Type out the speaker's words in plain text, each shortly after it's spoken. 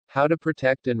How to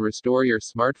protect and restore your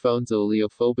smartphone's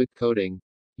oleophobic coating.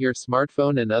 Your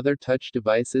smartphone and other touch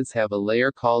devices have a layer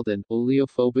called an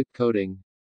oleophobic coating.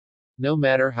 No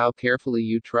matter how carefully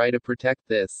you try to protect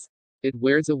this, it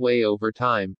wears away over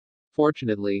time.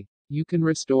 Fortunately, you can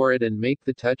restore it and make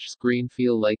the touch screen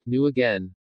feel like new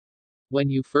again. When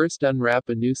you first unwrap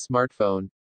a new smartphone,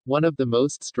 one of the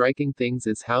most striking things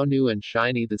is how new and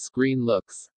shiny the screen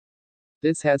looks.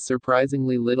 This has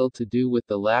surprisingly little to do with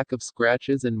the lack of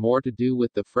scratches and more to do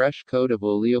with the fresh coat of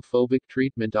oleophobic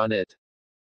treatment on it.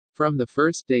 From the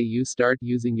first day you start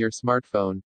using your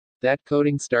smartphone, that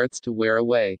coating starts to wear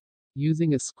away.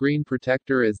 Using a screen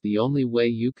protector is the only way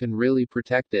you can really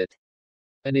protect it.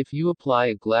 And if you apply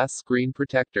a glass screen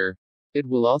protector, it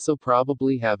will also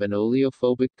probably have an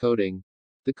oleophobic coating.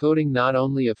 The coating not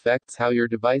only affects how your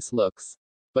device looks,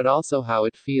 but also how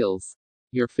it feels.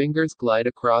 Your fingers glide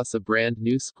across a brand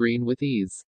new screen with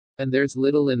ease, and there's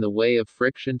little in the way of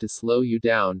friction to slow you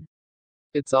down.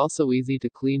 It's also easy to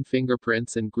clean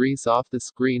fingerprints and grease off the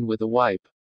screen with a wipe.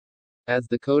 As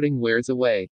the coating wears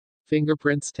away,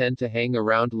 fingerprints tend to hang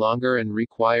around longer and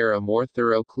require a more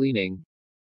thorough cleaning.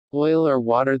 Oil or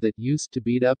water that used to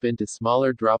bead up into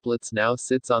smaller droplets now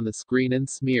sits on the screen and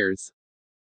smears.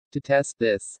 To test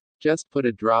this, just put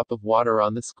a drop of water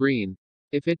on the screen.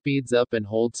 If it beads up and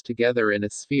holds together in a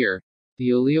sphere,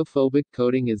 the oleophobic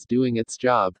coating is doing its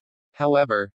job.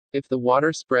 However, if the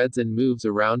water spreads and moves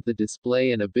around the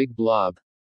display in a big blob,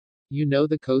 you know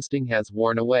the coating has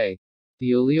worn away.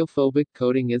 The oleophobic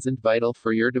coating isn't vital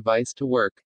for your device to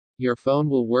work. Your phone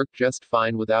will work just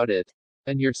fine without it.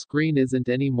 And your screen isn't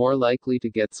any more likely to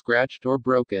get scratched or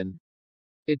broken.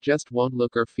 It just won't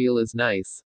look or feel as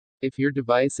nice. If your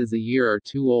device is a year or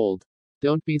two old,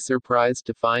 don't be surprised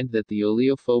to find that the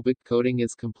oleophobic coating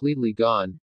is completely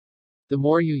gone. The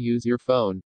more you use your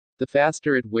phone, the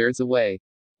faster it wears away.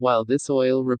 While this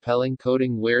oil-repelling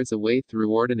coating wears away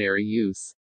through ordinary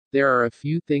use, there are a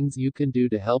few things you can do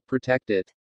to help protect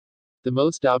it. The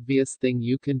most obvious thing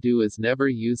you can do is never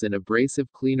use an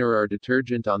abrasive cleaner or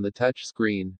detergent on the touch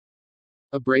screen.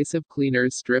 Abrasive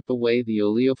cleaners strip away the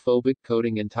oleophobic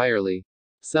coating entirely.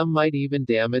 Some might even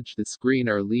damage the screen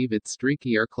or leave it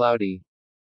streaky or cloudy.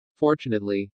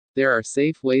 Fortunately, there are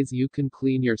safe ways you can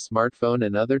clean your smartphone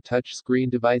and other touch screen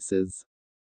devices.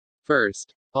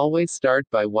 First, always start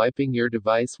by wiping your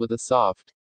device with a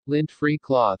soft, lint-free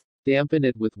cloth. Dampen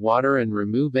it with water and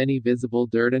remove any visible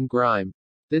dirt and grime.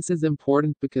 This is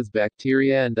important because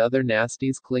bacteria and other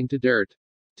nasties cling to dirt.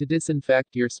 To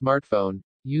disinfect your smartphone,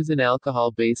 use an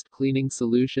alcohol-based cleaning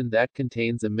solution that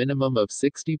contains a minimum of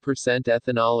 60%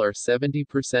 ethanol or 70%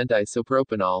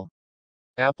 isopropanol.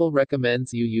 Apple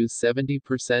recommends you use 70%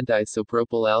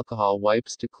 isopropyl alcohol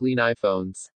wipes to clean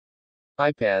iPhones,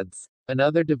 iPads, and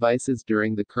other devices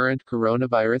during the current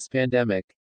coronavirus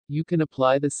pandemic. You can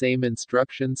apply the same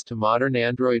instructions to modern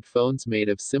Android phones made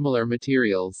of similar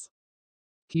materials.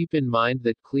 Keep in mind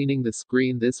that cleaning the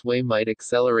screen this way might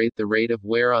accelerate the rate of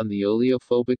wear on the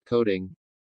oleophobic coating.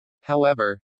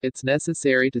 However, it's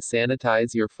necessary to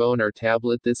sanitize your phone or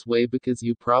tablet this way because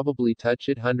you probably touch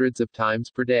it hundreds of times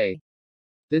per day.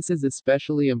 This is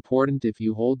especially important if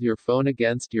you hold your phone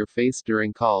against your face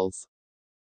during calls.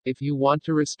 If you want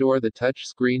to restore the touch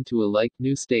screen to a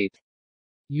like-new state,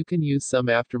 you can use some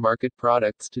aftermarket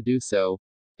products to do so.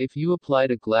 If you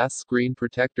applied a glass screen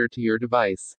protector to your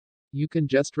device, you can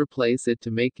just replace it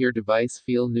to make your device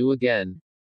feel new again.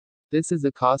 This is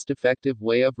a cost-effective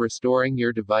way of restoring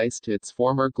your device to its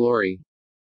former glory.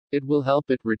 It will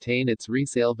help it retain its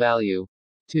resale value.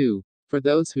 2. For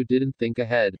those who didn't think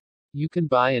ahead, you can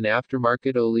buy an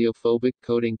aftermarket oleophobic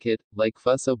coating kit, like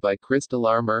Fusso by Crystal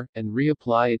Armor, and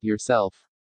reapply it yourself.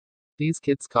 These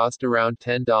kits cost around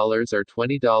 $10 or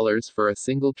 $20 for a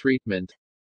single treatment,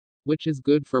 which is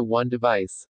good for one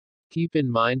device. Keep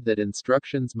in mind that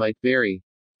instructions might vary,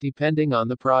 depending on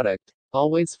the product.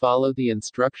 Always follow the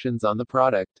instructions on the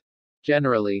product.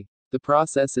 Generally, the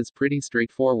process is pretty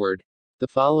straightforward. The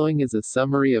following is a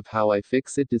summary of how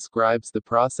iFixit describes the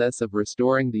process of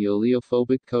restoring the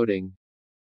oleophobic coating.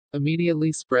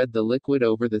 Immediately spread the liquid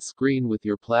over the screen with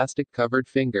your plastic-covered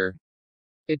finger.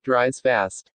 It dries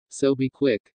fast, so be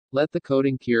quick. Let the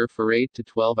coating cure for 8 to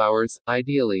 12 hours,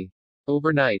 ideally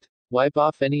overnight. Wipe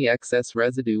off any excess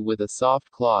residue with a soft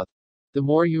cloth. The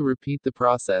more you repeat the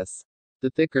process,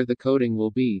 the thicker the coating will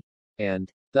be,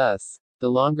 and, thus, the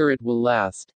longer it will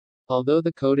last. Although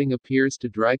the coating appears to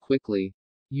dry quickly,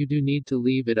 you do need to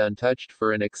leave it untouched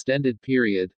for an extended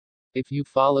period. If you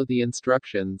follow the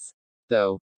instructions,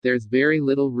 though, there's very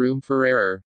little room for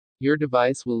error. Your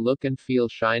device will look and feel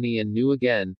shiny and new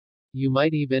again. You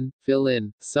might even fill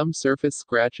in some surface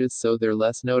scratches so they're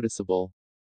less noticeable.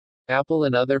 Apple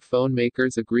and other phone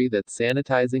makers agree that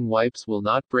sanitizing wipes will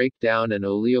not break down an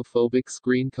oleophobic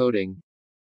screen coating.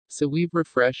 So we've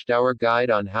refreshed our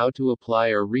guide on how to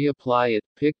apply or reapply it.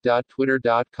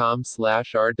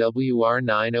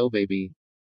 pic.twitter.com/rwr90baby.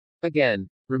 Again,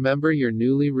 remember your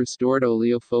newly restored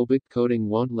oleophobic coating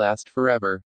won't last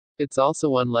forever. It's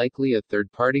also unlikely a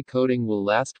third-party coating will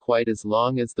last quite as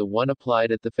long as the one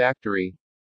applied at the factory.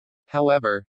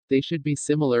 However, they should be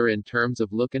similar in terms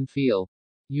of look and feel.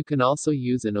 You can also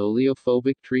use an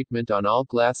oleophobic treatment on all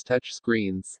glass touch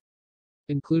screens,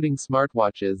 including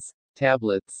smartwatches,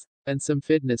 tablets, and some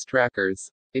fitness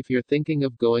trackers. If you're thinking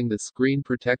of going the screen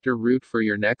protector route for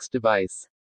your next device,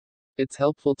 it's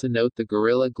helpful to note the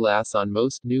Gorilla Glass on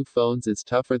most new phones is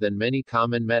tougher than many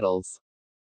common metals.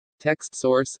 Text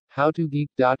source: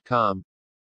 howtogeek.com